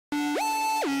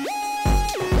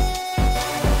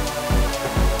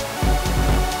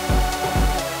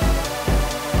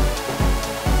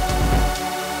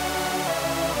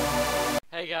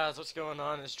guys, what's going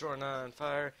on? It's Jordan on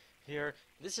Fire here.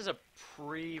 This is a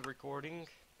pre-recording,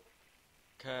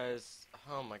 cause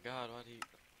oh my god, why do you?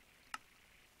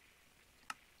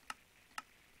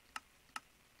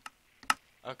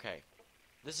 Okay,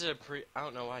 this is a pre. I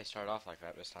don't know why he started off like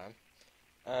that this time.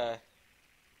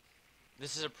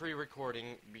 This is a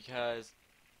pre-recording because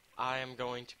I am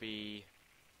going to be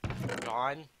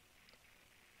gone.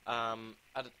 I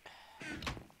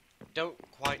don't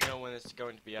quite know when it's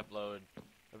going to be uploaded.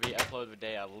 It'll be uploaded the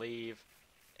day I leave,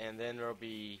 and then there'll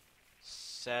be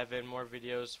 7 more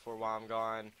videos for while I'm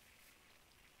gone.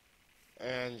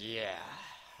 And yeah,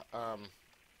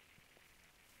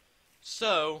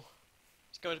 so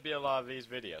it's going to be a lot of these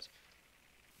videos.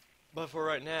 But for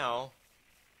right now,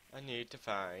 I need to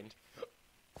find.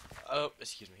 Oh,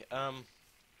 excuse me.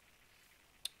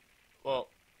 Well,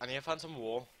 I need to find some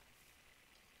wool.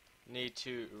 Need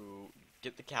to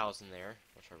get the cows in there,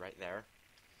 which are right there.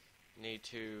 Need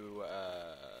to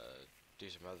do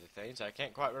some other things I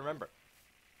can't quite remember,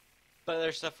 but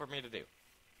there's stuff for me to do,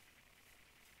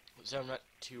 so I'm not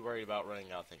too worried about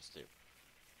running out of things to do.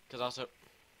 Because also,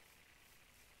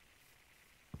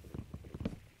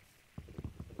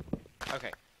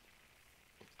 okay,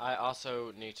 I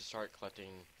also need to start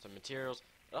collecting some materials.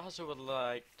 I also would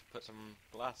like to put some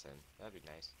glass in. That'd be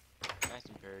nice, nice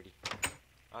and pretty.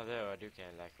 Although I do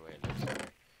kind of like the way it looks there.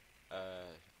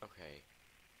 Okay.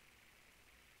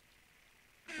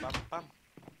 Bum bum.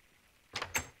 Ba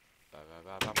ba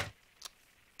ba bum.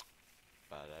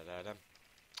 Ba da da dum.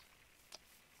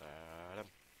 Ba dum.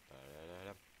 Ba da da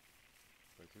dum.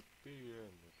 We could be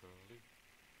in the gully.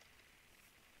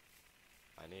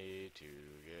 I need to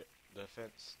get the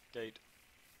fence gate.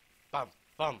 Bum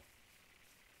bum.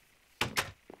 We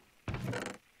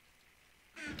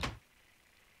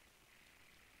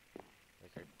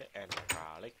could be in the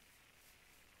gully.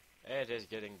 It is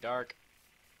getting dark.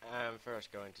 I'm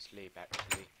first going to sleep,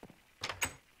 actually.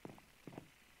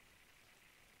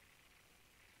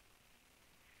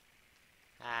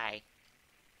 Hi.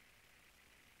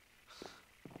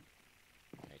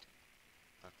 Right.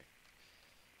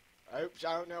 Okay. Oops,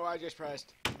 I don't know what I just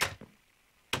pressed.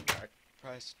 I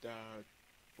pressed,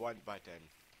 one button.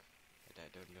 But I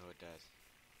don't know what it does.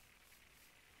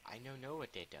 I don't know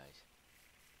what it does.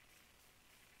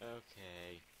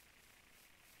 Okay.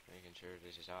 Making sure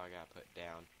this is all I gotta put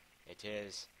down. It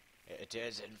is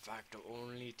in fact the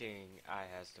only thing I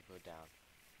has to put down.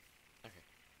 Okay.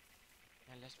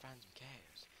 Now let's find some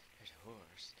cows. There's a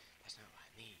horse. That's not what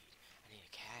I need. I need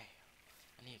a cow.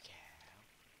 I need a cow.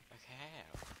 A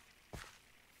cow.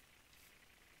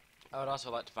 I would also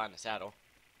like to find a saddle.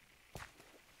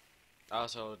 I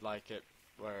also would like it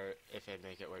where, if they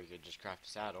make it where you could just craft a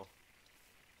saddle.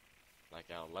 Like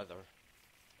out of leather.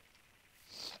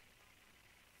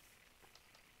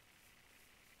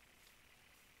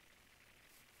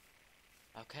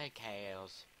 Okay,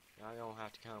 cows. Y'all gonna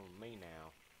have to come with me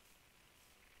now.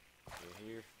 You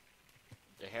here?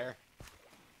 You here?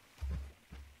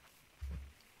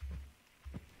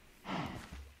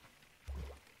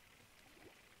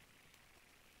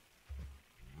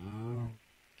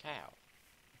 Cow.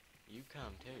 You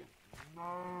come too.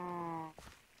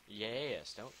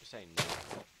 Yes, don't say no.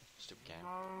 Stupid cow.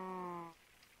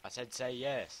 I said say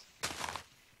yes.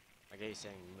 I guess he's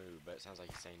saying moo, but it sounds like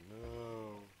he's saying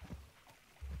moo.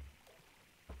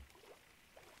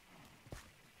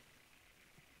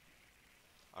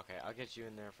 Okay, I'll get you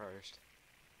in there first,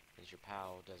 since your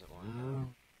pal doesn't want to go.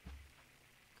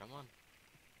 Come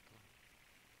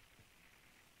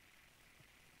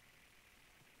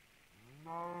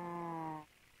on.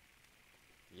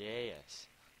 Yes.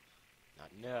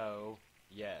 Not no.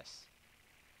 Yes.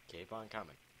 Keep on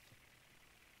coming.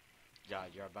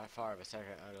 God, you're by far the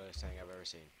second ugliest thing I've ever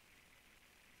seen.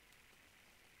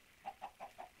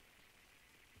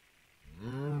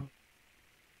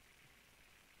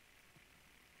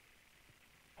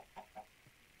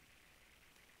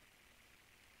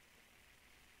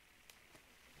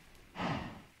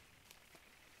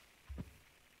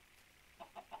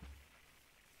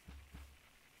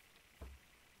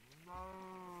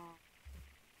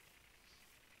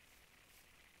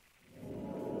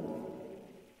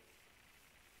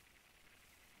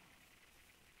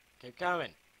 Keep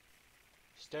coming.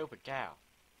 Stupid cow.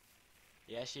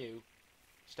 Yes, you.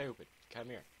 Stupid. Come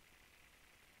here.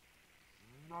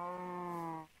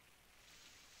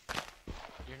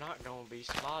 You're not gonna be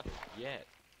slaughtered yet.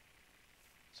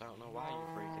 So I don't know why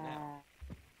you're freaking out.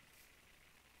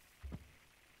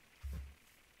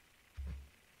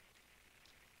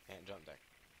 Can't jump there.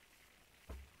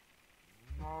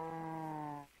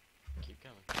 Keep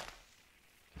coming.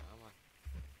 Come on.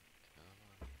 Come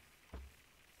on.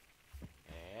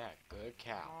 Good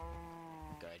cow.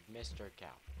 Good, Mr. Cow.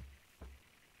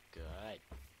 Good.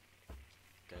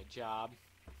 Good job.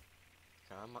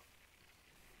 Come on.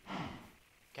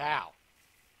 Cow!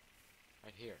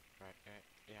 Right here. Right,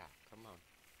 yeah, come on.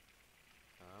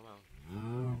 Come on.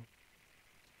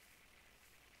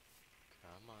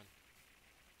 Come on.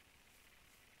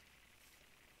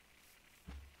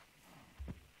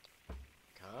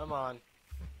 Come on.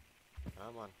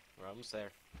 Come on. We're almost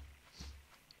there.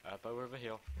 Up over the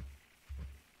hill.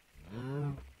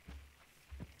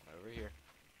 Over here.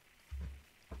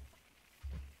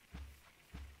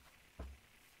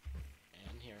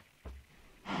 And here.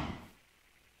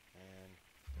 And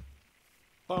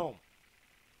boom.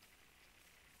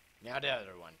 Now the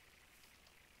other one.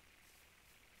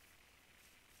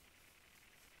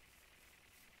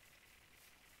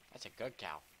 That's a good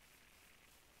cow.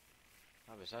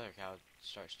 Now this other cow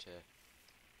starts to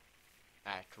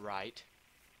act right.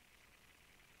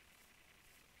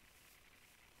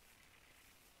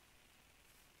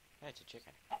 That's a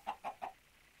chicken.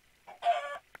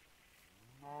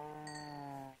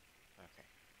 Okay.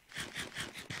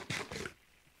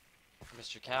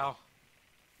 Mr. Cow,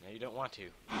 no, you don't want to.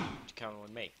 You're coming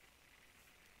with me.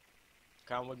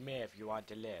 Come with me if you want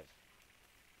to live.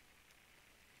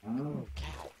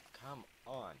 Cow, come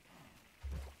on.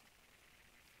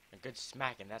 A good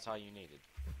smacking, that's all you needed.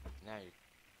 Now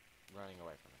you're running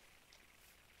away from it.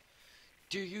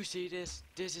 Do you see this?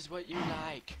 This is what you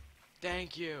like.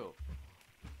 Thank you.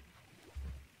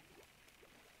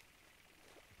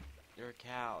 You're a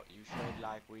cow. You should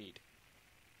like weed.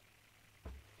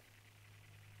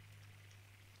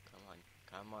 Come on.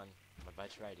 Come on. My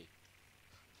butt's ready.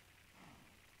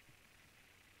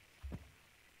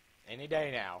 Any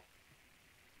day now.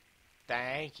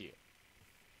 Thank you.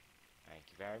 Thank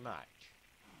you very much.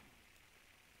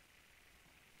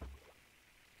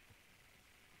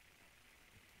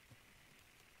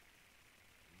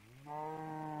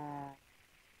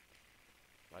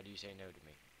 Why do you say no to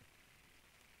me?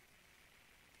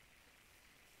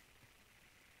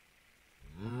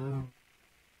 Alright,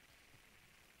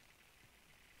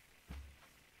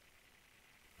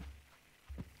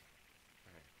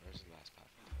 where's the last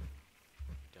platform?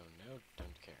 Don't know,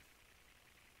 don't care.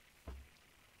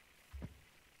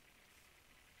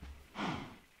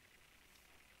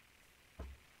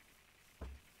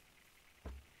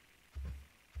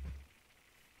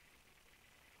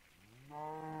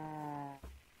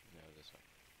 No, this way.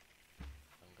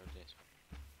 Don't go this way.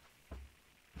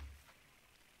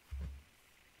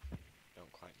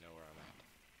 Don't quite know where I'm at.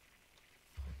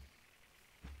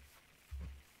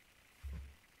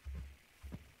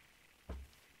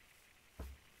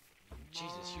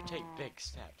 Jesus, you take big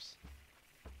steps.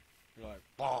 You're like,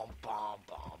 bomb, bomb,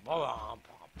 bomb, bomb,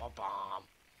 bomb, bomb, bomb.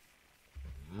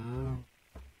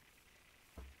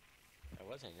 That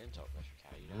wasn't an insult, Mr.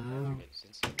 Cow. You don't have to get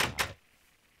sensitive about it.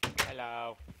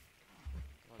 Hello.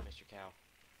 Come on, Mr. Cow.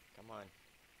 Come on.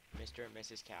 Mr. and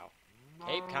Mrs. Cow.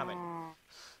 Keep coming.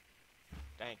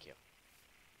 Thank you.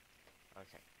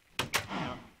 Okay.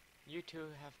 Now, you two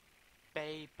have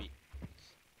babies.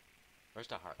 Where's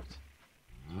the hearts?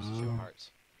 Where's the two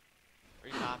hearts?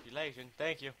 Repopulation.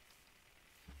 Thank you.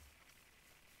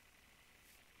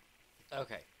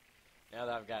 Okay. Now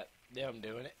that I've got them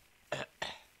doing it.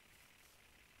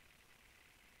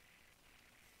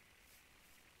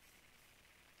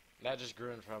 That just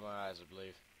grew in front of my eyes, I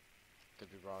believe. Could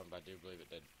be wrong, but I do believe it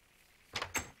did.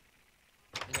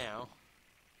 Now,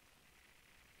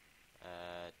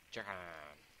 chicken.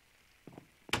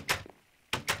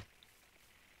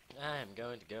 I am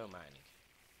going to go mining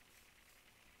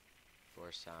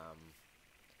for some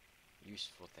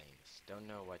useful things. Don't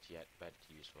know what yet, but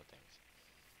useful things.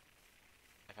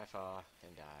 If I fall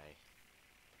and die,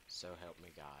 so help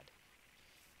me God.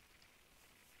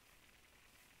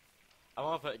 I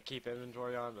want to keep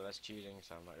inventory on, but that's cheating,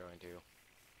 so I'm not going to.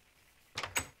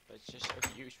 But it's just so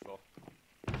useful.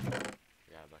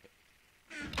 Yeah, a bucket.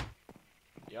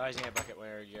 You always need a bucket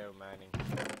where you go mining.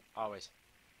 Always.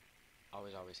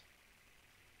 Always, always.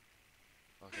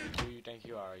 Okay, who do you think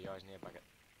you are? You always need a bucket.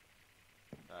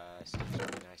 Sticks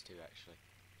would be nice too, actually.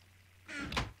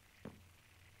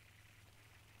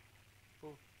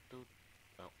 Boop, doop.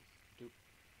 Oh, doop,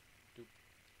 doop.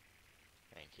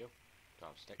 Thank you.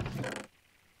 12 sticks.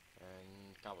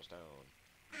 And cobblestone.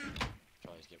 Should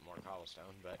always get more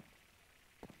cobblestone, but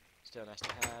still nice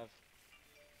to have.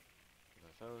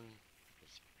 My phone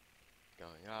is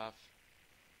going off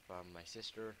from my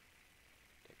sister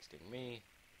texting me.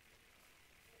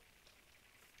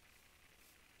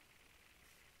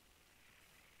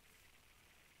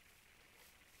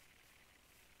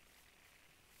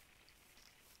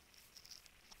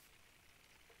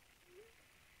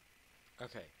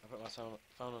 Okay, I put my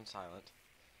phone on silent.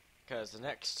 Because the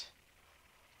next...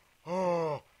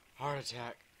 Oh! Heart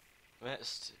attack! The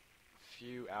next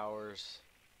few hours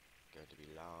going to be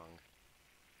long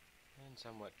and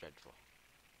somewhat dreadful.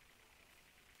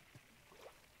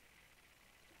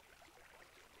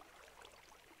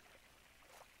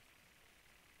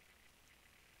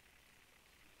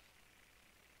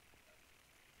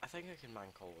 I think I can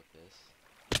mine coal with this.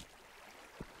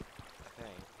 I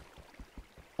think.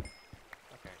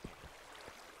 Okay.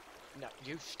 No,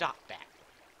 you stop that.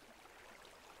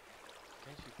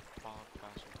 Can't you fog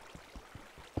faster?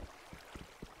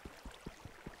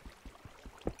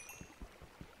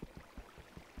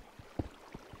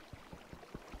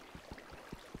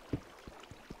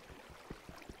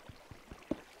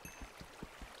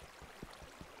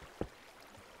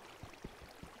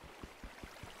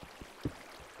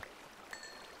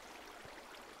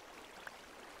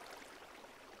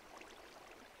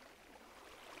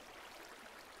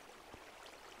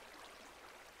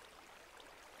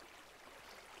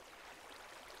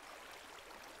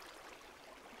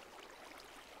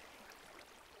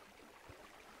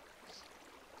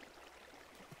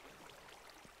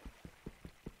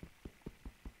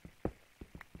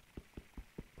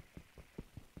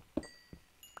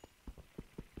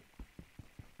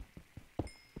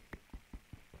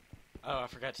 Oh, I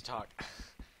forgot to talk.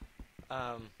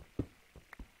 I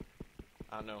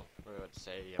don't know really what to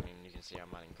say. I mean, you can see I'm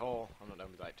mining coal. I'm not gonna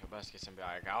be like Tobuscus and be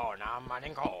like, oh, now I'm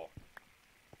mining coal.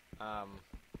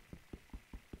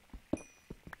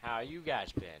 How you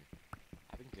guys been?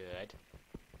 I've been good.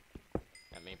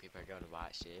 Not many people are going to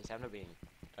watch this. I've not been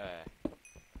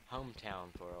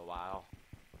hometown for a while.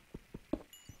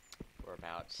 For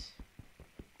about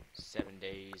 7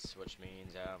 days, which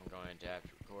means I'm going to have to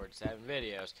record 7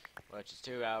 videos, which is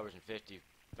 2 hours and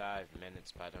 55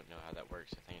 minutes, but I don't know how that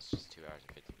works. I think it's just 2 hours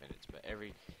and 50 minutes, but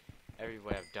every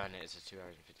way I've done it is just 2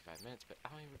 hours and 55 minutes, but I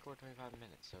only record 25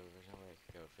 minutes, so there's no way I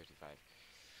could go 55.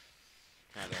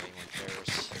 Not that anyone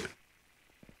cares.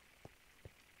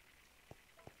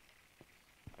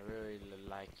 I really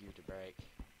like you to break.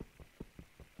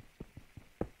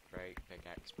 Break,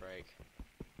 pickaxe, break.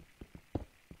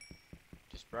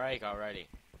 Just break already.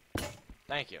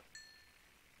 Thank you.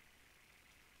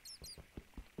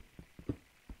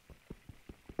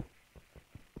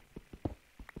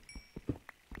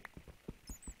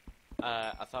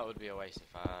 I thought it would be a waste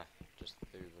if I just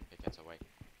threw the pickaxe away.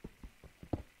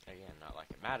 Again, not like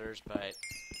it matters, but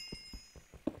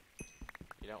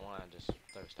you don't want to just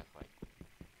throw stuff away.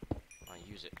 You want to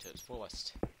use it to its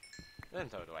fullest, then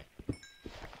throw it away.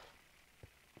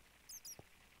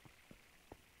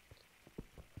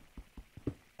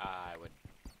 I would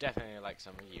definitely like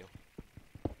some of you.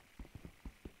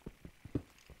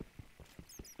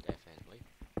 Definitely.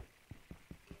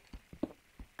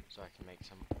 So I can make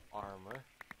some armor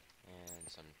and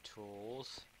some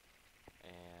tools,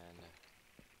 and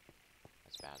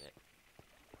that's about it.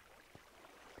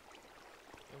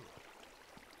 Ooh.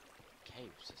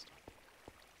 Cave system.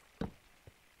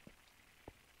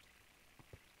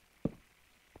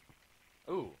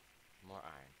 Ooh, more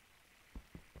iron.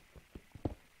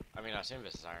 I mean, I assume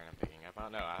this is iron I'm picking up. I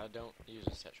don't know. I don't use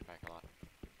this tetra pack a lot.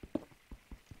 I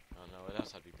don't know what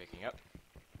else I'd be picking up.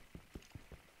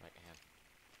 Might have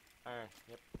iron.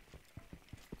 Yep.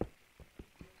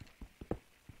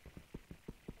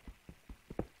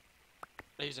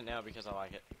 I use it now because I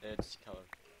like it. It's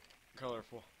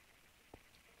colorful.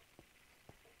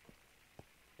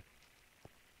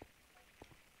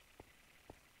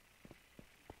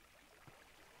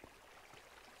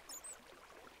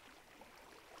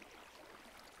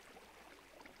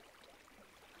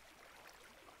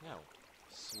 No.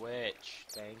 Switch.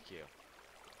 Thank you.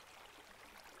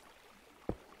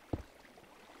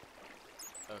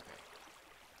 Okay.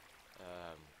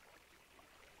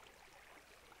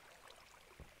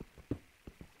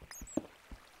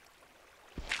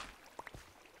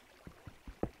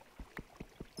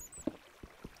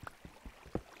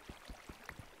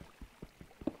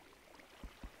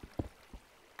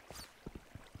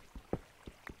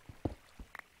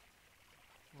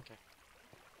 Okay.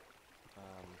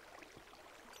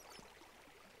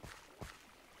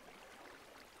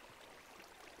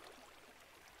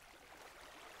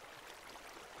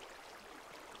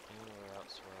 Anywhere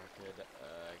else where I could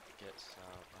get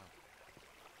some? Oh,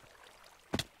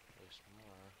 there's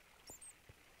more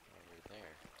over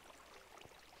there.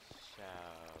 So,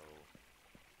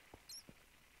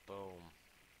 boom.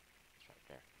 It's right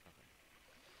there. Okay.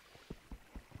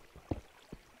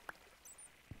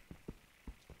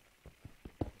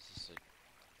 This is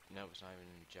no, it's not even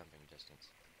jumping distance.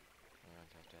 I'm going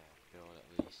to have to build at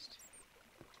least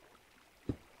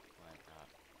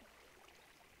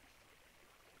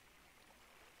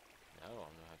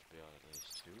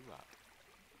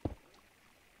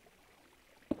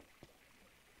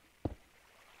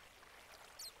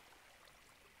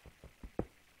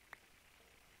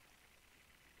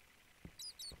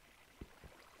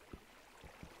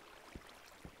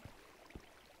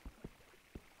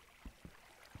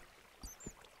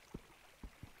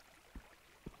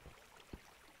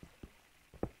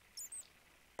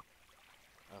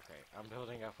I'm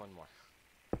building up one more.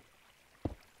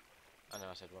 I know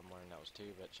I said one more and that was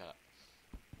two, but shut up.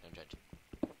 Don't judge.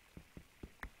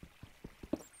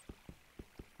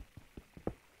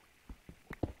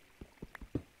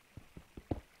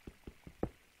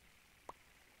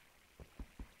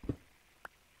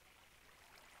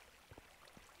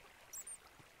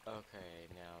 Okay,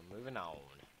 now moving on.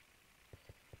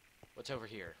 What's over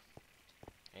here?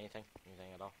 Anything?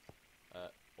 Anything at all?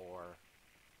 Or...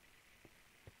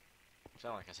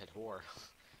 Sound like I said whore.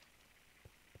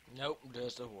 Nope,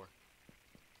 just a whore.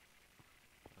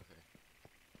 Okay.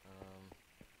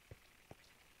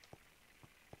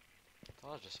 I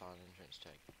thought I just saw an entrance to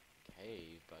a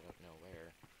cave, but I don't know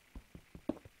where.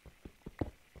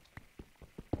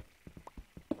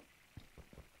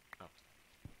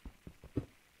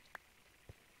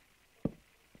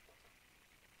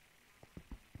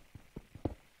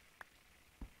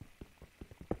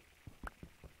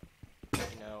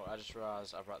 No, I just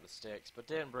realized I brought the sticks, but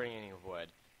didn't bring any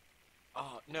wood.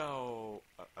 Oh, no!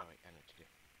 Oh, wait, I know what to do.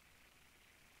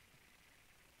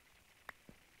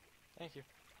 Thank you.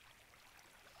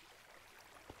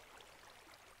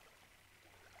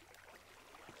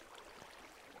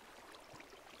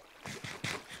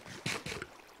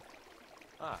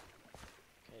 Ah,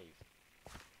 cave.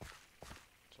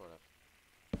 Sort of.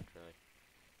 Not really.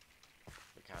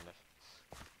 But kind of.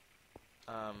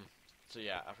 So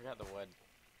yeah, I forgot the wood.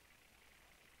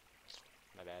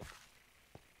 My bad.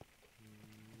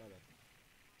 My bad.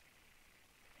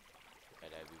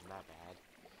 That'd be my bad.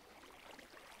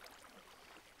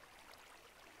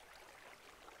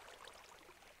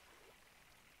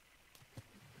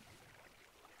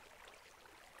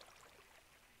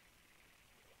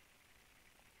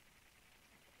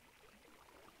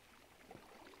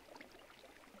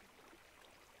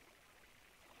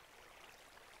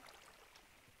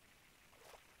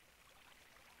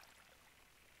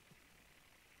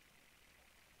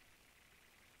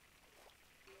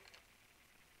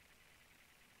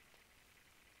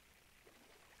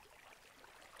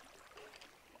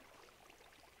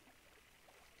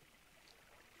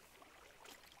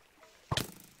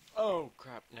 Oh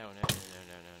crap! No, no, no, no,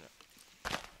 no, no, no.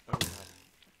 Oh god.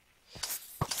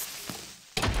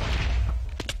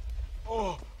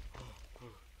 Oh!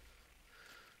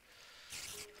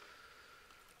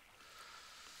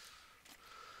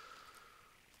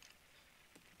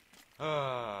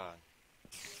 Ah.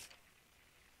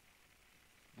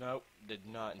 Nope, did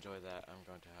not enjoy that. I'm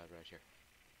going to hide right here.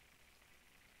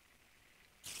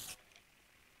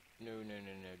 No, no,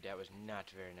 no, no. That was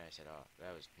not very nice at all.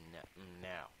 That was not.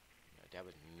 No, that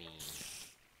was mean.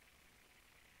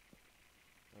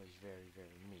 That was very,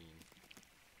 very mean.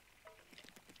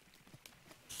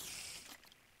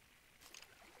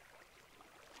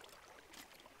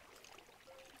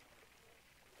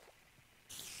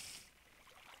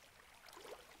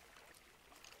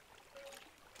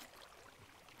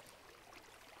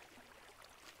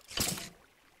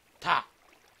 Ta!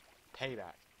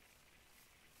 Payback.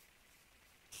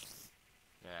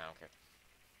 Nah, okay.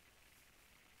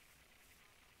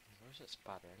 Where's that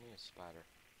spider? I need a spider.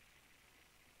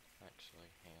 Actually,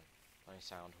 hang on. Let me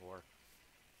sound whore.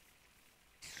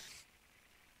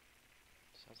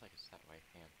 Sounds like it's that way.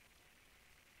 Hang on.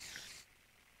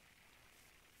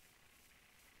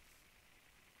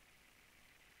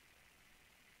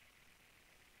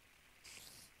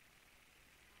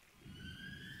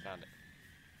 Found it.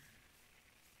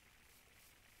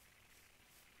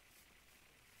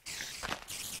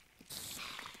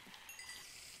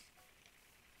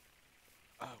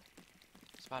 Oh,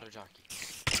 spider jockey.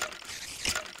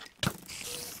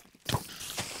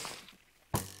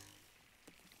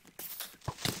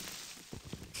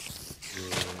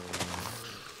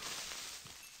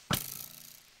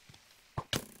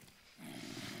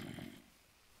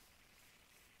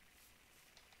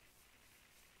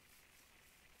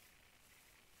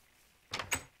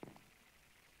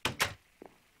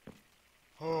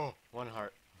 Oh, one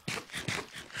heart.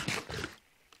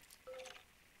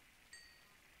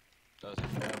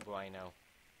 Doesn't no bueno.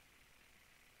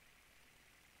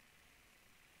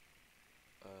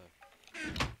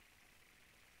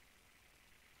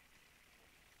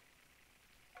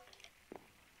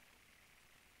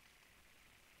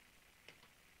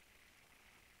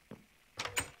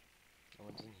 No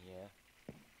one's in here.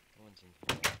 No one's in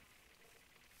here.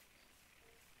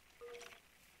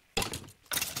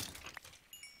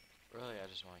 Really, I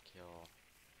just want to kill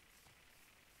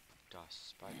Dust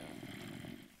Spider.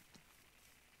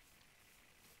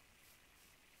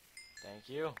 Thank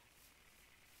you.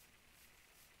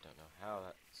 Don't know how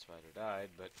that spider died,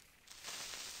 but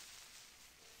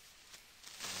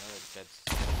another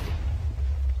dead.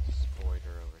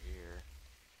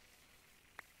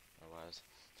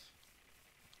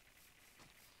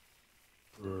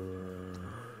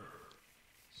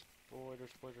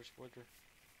 Spoiler, spoiler.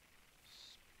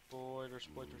 Spoiler,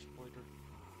 spoiler, spoiler.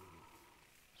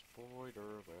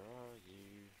 Spoiler, where are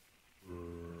you?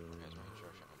 Okay, let's make sure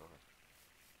I shut my door.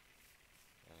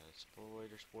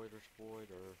 Spoiler, spoiler,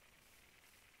 spoiler.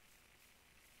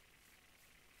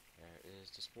 There is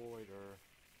the spoiler.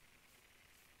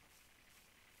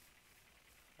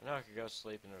 I know I could go to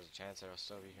sleep and there's a chance that I'll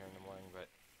still be here in the morning, but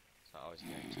it's not always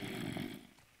guaranteed.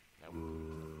 Nope.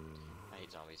 I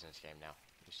hate zombies in this game now.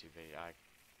 Used to be, I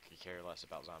could care less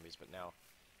about zombies, but now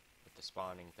with the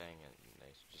spawning thing, and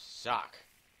they just suck.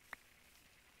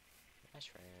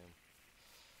 Mushroom.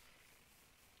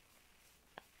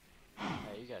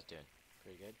 How you guys doing?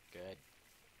 Pretty good? Good.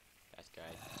 That's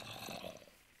good.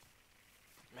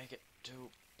 Make it to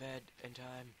bed in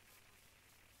time.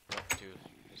 Nope,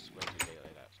 it's way too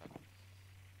daylight outside.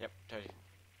 Yep, told you.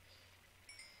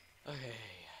 Okay.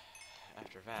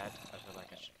 After that, I feel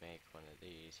like I should make one of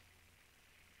these.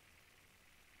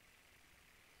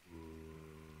 Oh,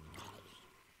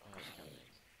 that's kind of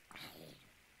nice.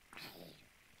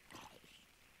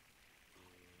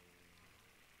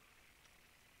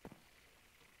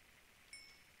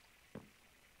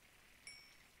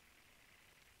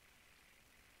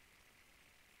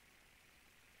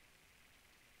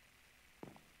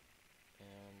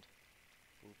 And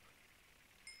boop,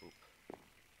 boop.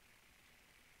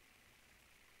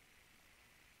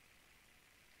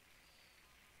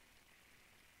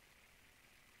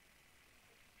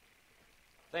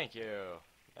 Thank you.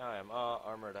 Now I am all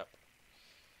armored up.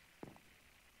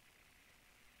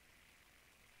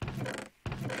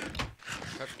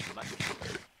 Cooked mutton.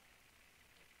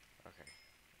 Okay,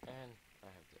 and I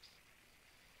have this.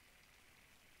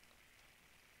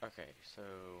 Okay, so.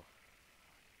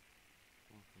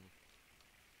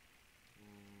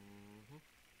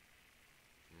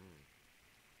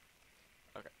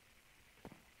 Okay.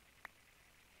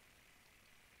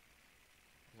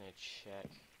 Let me check.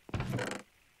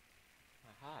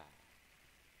 Aha.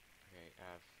 Okay,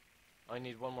 I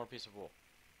need one more piece of wool.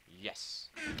 Yes.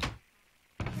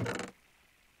 Give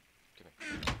me.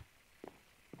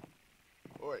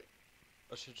 Oh, wait.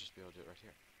 I should just be able to do it right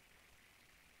here.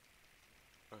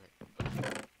 Okay.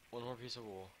 One more piece of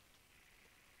wool.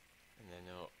 And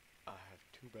then I have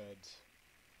 2 beds.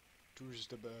 2 just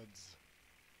the beds.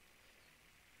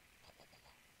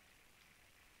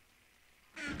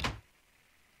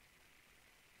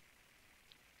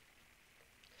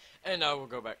 And I will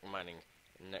go back mining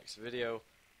in the next video.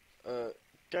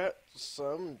 Got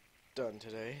some done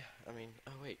today. I mean,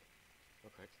 oh wait,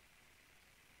 real quick.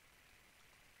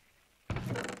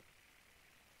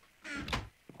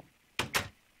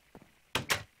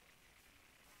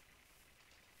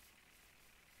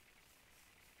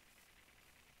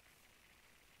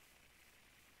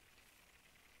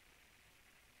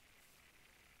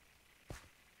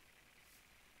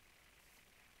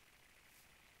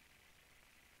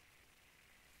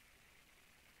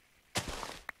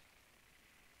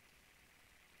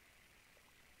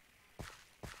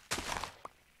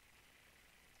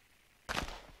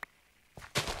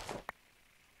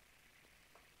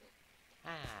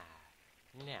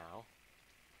 Now,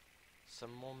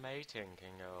 some more mating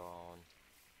can go on.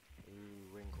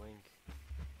 Ooh, wink wink.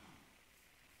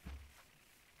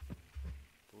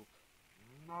 Boop.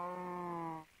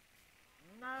 No.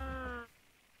 No.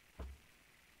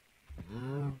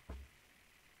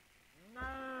 No.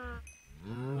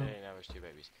 Hey, now there's 2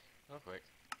 babies. Real quick.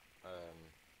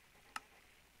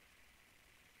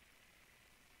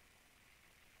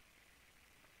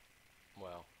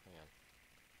 Well, hang on.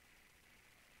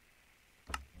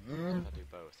 I'll do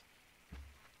both.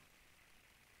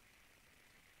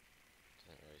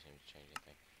 Doesn't really seem to change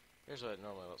anything. Here's what it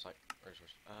normally looks like. That's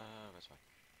fine.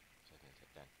 So I think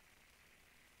it's done.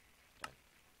 Done.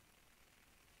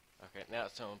 Okay, now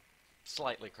it's going to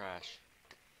slightly crash.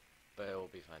 But it will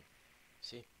be fine.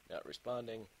 See? Not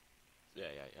responding.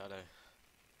 Yada.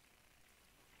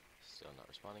 Still not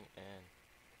responding, and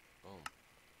boom.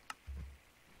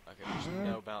 Okay, there's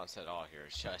no balance at all here.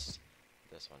 It's just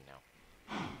this one now.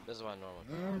 This is what I normally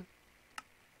do.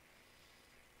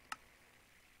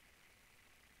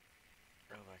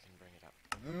 Oh, I can bring it up.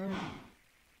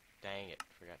 Dang it,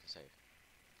 forgot to save.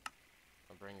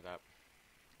 I'll bring it up.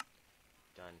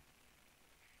 Done.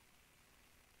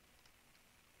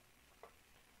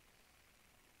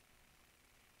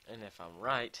 And if I'm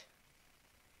right,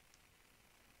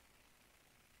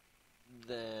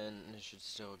 then it should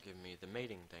still give me the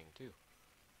mating thing too.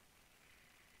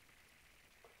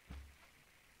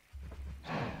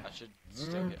 So I should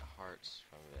still get hearts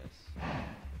from this.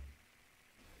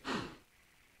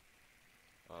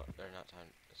 Well, they're not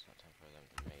time. It's not time for them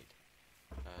to mate.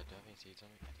 Do I have any seeds on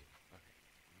me? I do. Okay.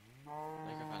 I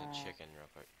think I found a chicken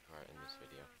real quick right in this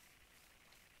video.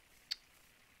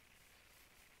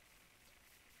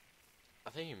 I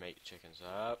think you make chickens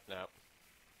up. No.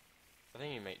 I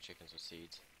think you make chickens with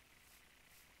seeds.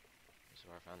 This is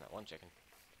where I found that one chicken.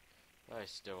 I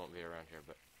still won't be around here,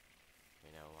 but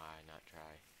you know, why not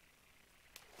try?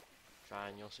 Try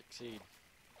and you'll succeed.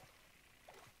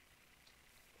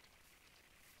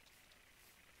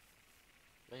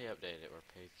 They updated it where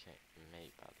pigs can't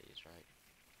mate by these, right?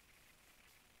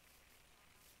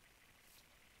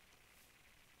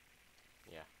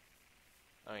 Yeah.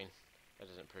 I mean, that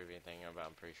doesn't prove anything, but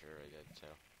I'm pretty sure it did, so.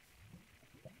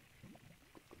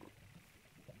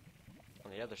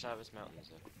 On the other side of this mountain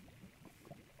is a...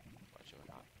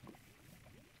 whatchamacallit.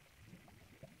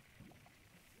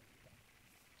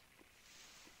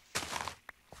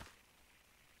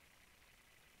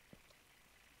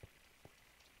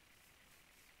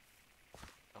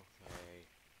 Okay.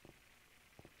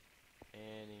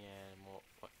 Any animal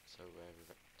whatsoever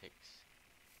that takes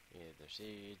either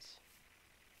seeds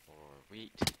or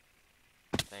wheat.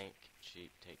 I think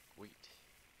sheep take wheat.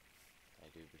 I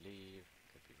do believe.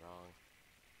 Could be wrong.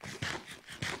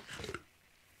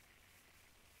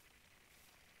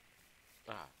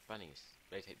 Ah, bunnies.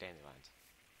 They take dandelions.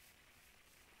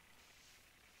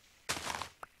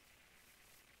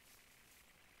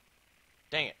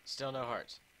 Dang it, still no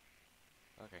hearts.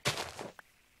 Okay. Come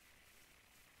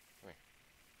here.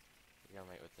 You're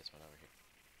gonna mate with this one over here.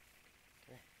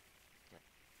 Come here. Come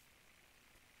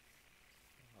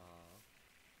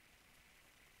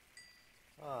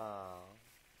here. Aww. Aww.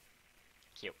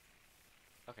 Cute.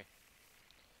 Okay.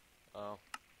 Oh.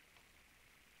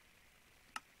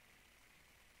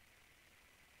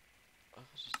 I'll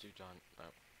just do John.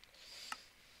 Oh.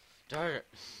 Darn it!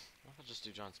 I'll just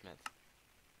do John Smith.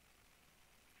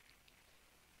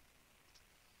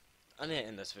 I'm gonna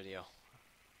end this video.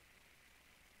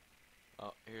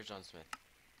 Oh, here's John Smith.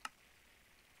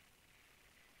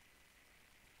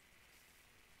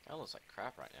 That looks like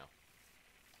crap right now.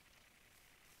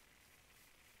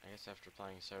 I guess after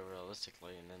playing so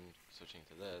realistically and then switching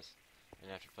to this,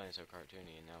 and after playing so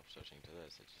cartoony and now switching to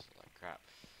this, it just looks like crap.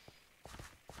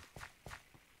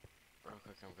 Real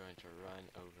quick, I'm going to run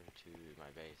over to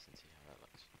my base and see how that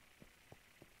looks.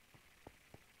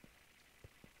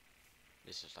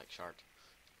 This is like shark.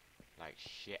 Like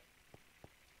shit.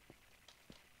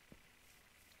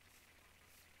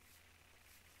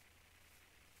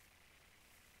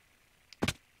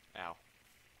 Ow.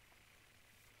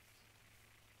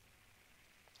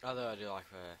 Although I do like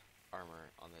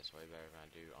armor on this way better than I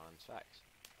do on specs.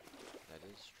 That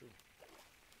is true.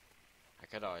 I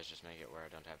could always just make it where I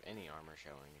don't have any armor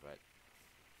showing, but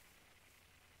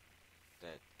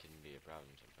that can be a problem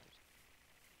sometimes.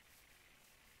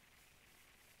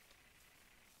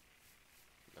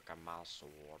 Look at my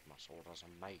sword. My sword is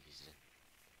amazing.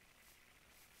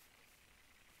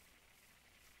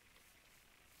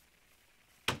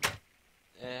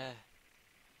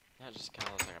 That just kind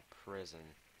of looks like a prison.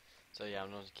 So yeah, I'm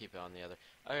going to keep it on the other.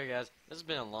 Okay guys, this has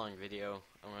been a long video.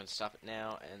 I'm going to stop it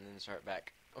now and then start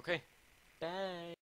back. Okay, bye.